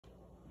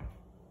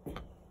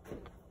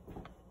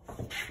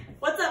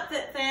What's up,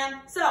 Fit Fam?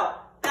 So,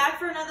 back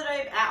for another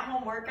day of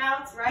at-home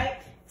workouts, right?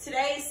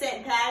 Today is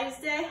St. Patty's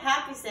Day.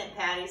 Happy St.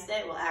 Patty's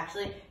Day. Well,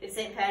 actually, it's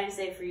St. Patty's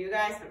Day for you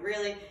guys, but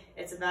really,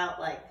 it's about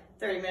like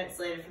 30 minutes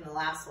later from the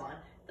last one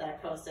that I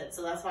posted.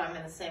 So that's why I'm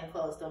in the same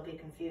clothes. Don't be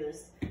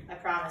confused. I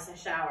promise I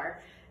shower.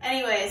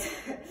 Anyways,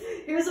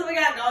 here's what we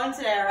got going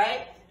today, all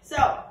right?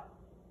 So,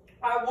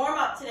 our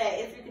warm-up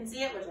today, if you can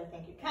see it, which I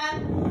think you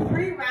can,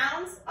 3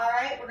 rounds, all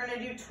right? We're gonna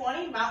do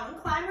 20 mountain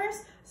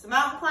climbers. So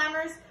mountain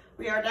climbers,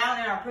 we are down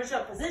in our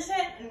push-up position,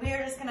 and we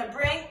are just gonna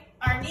bring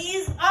our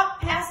knees up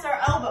past our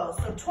elbows.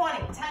 So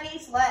 20, 10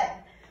 each leg,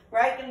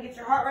 right? Gonna get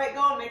your heart rate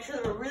going, make sure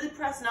that we're really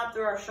pressing up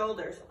through our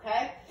shoulders,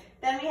 okay?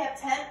 Then we have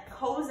 10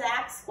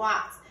 Kosak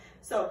squats.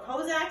 So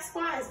Kosak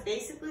squat is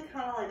basically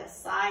kind of like a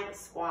side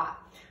squat,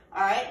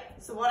 all right?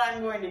 So what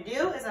I'm going to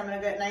do is I'm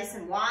gonna get nice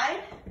and wide,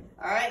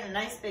 all right, in a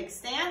nice big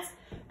stance,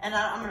 and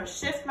I'm gonna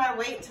shift my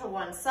weight to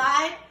one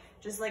side,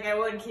 just like I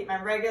would, and keep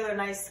my regular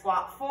nice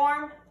squat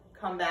form.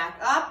 Come back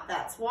up,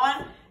 that's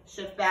 1.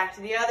 Shift back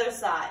to the other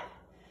side,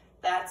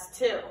 that's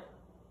 2.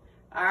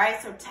 All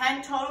right, so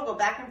 10 total, go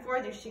back and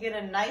forth. You should get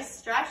a nice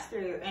stretch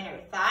through your inner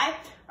thigh,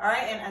 all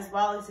right, and as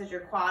well as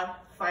your quad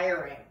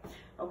firing,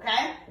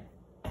 okay?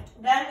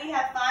 Then we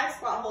have 5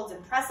 squat holds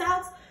and press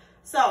outs.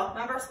 So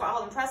remember, squat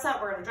hold and press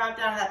out, we're gonna drop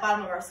down to that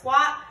bottom of our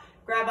squat,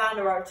 grab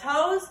onto our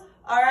toes,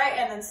 all right,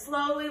 and then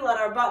slowly let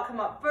our butt come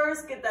up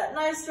first, get that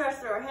nice stretch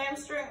through our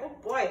hamstring, oh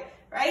boy,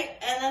 right?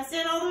 And then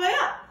stand all the way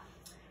up.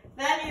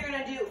 Then you're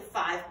gonna do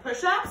 5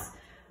 push-ups,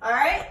 all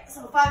right?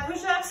 So 5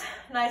 push-ups,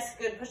 nice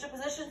good push-up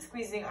position,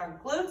 squeezing our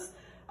glutes,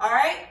 all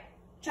right?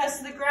 Chest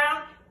to the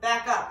ground,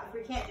 back up. If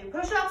we can't do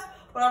push-ups,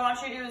 what I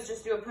want you to do is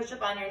just do a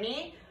push-up on your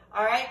knee,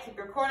 all right? Keep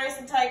your core nice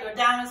and tight, go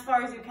down as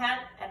far as you can,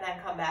 and then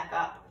come back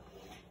up,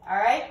 all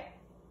right?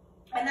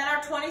 And then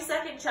our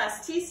 20-second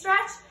chest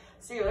T-stretch.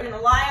 So you're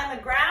gonna lie on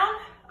the ground,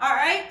 all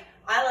right?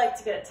 I like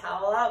to get a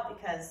towel out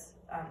because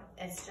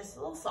it's just a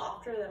little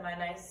softer than my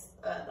nice,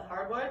 the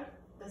hardwood.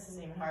 This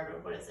isn't even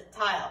hardwood, what is it?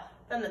 Tile,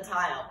 than the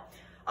tile.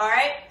 All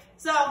right,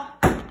 so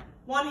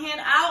one hand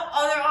out,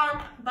 other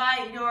arm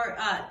by your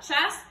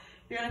chest.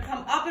 You're gonna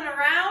come up and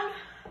around.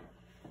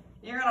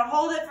 You're gonna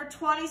hold it for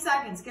 20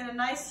 seconds. Get a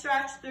nice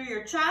stretch through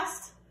your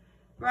chest,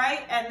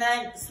 right? And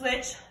then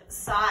switch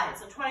sides.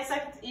 So 20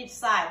 seconds each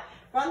side.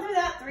 Run through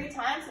that 3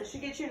 times. It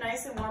should get you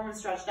nice and warm and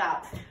stretched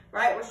out,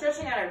 right? We're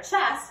stretching out our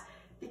chest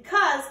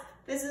because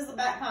this is the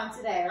Metcon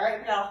today, right?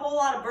 We got a whole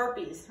lot of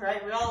burpees,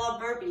 right? We all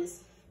love burpees.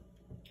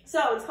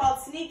 So it's called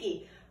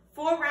sneaky.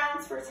 4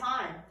 rounds for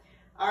time.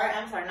 All right,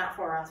 I'm sorry, not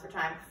 4 rounds for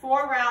time.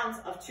 4 rounds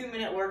of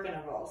 2-minute work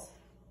intervals.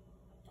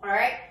 All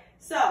right,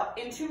 so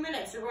in 2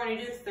 minutes, you're going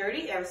to do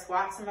 30 air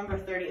squats. Remember,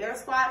 30 air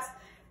squats,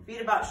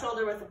 feet about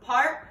shoulder width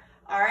apart.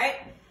 All right,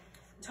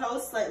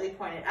 toes slightly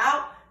pointed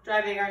out,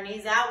 driving our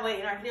knees out, weight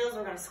in our heels.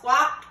 We're gonna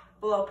squat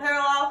below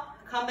parallel,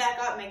 come back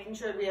up, making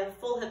sure we have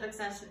full hip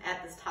extension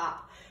at this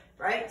top,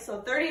 right?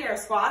 So 30 air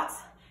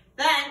squats.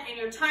 Then, in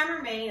your time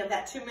remaining of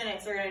that 2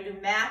 minutes, you're gonna do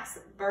max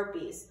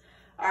burpees,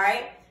 all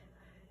right?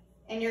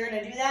 And you're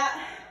gonna do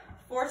that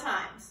 4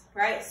 times,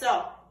 right?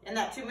 So, in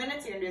that 2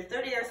 minutes, you're gonna do a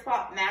 30 air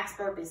squat, max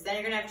burpees. Then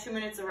you're gonna have 2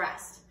 minutes of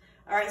rest,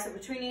 all right? So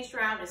between each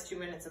round is 2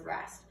 minutes of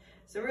rest.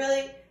 So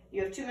really,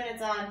 you have 2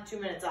 minutes on, 2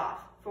 minutes off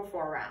for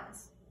 4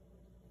 rounds,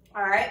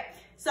 all right?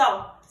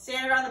 So,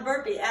 standard on the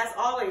burpee, as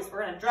always,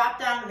 we're gonna drop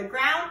down to the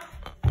ground,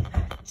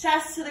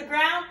 chest to the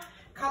ground,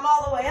 come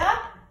all the way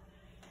up,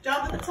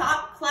 jump at the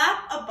top,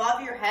 clap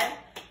above your head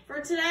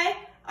for today,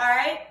 all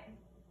right?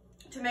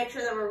 To make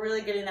sure that we're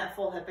really getting that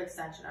full hip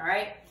extension, all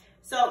right?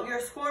 So your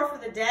score for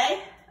the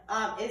day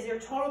is your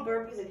total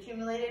burpees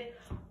accumulated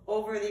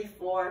over the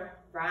 4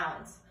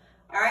 rounds.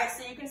 All right,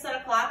 so you can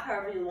set a clock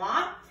however you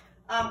want.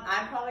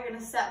 I'm probably gonna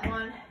set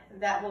one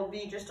that will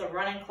be just a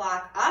running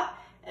clock up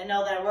and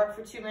know that I work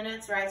for 2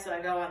 minutes, right? So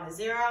I go on the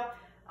 0.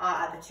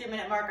 At the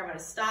 2-minute mark, I'm gonna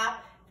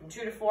stop. From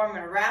 2 to 4, I'm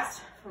gonna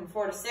rest. From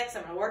 4 to 6,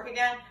 I'm gonna work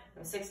again.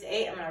 From 6 to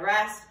 8, I'm gonna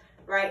rest,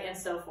 right, and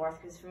so forth.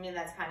 Because for me,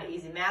 that's kind of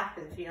easy math,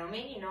 because if you know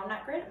me, you know I'm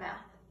not great at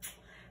math.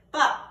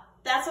 But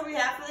that's what we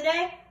have for the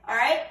day, all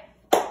right?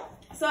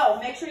 So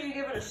make sure you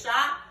give it a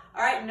shot,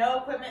 all right? No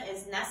equipment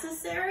is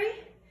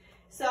necessary.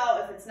 So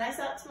if it's nice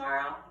out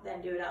tomorrow,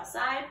 then do it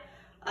outside.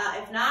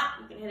 If not,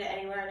 you can hit it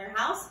anywhere in your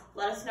house.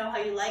 Let us know how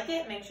you like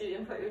it. Make sure you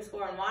input your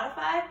score and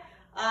modify.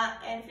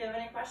 And if you have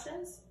any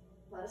questions,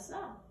 let us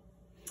know.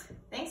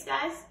 Thanks,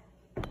 guys.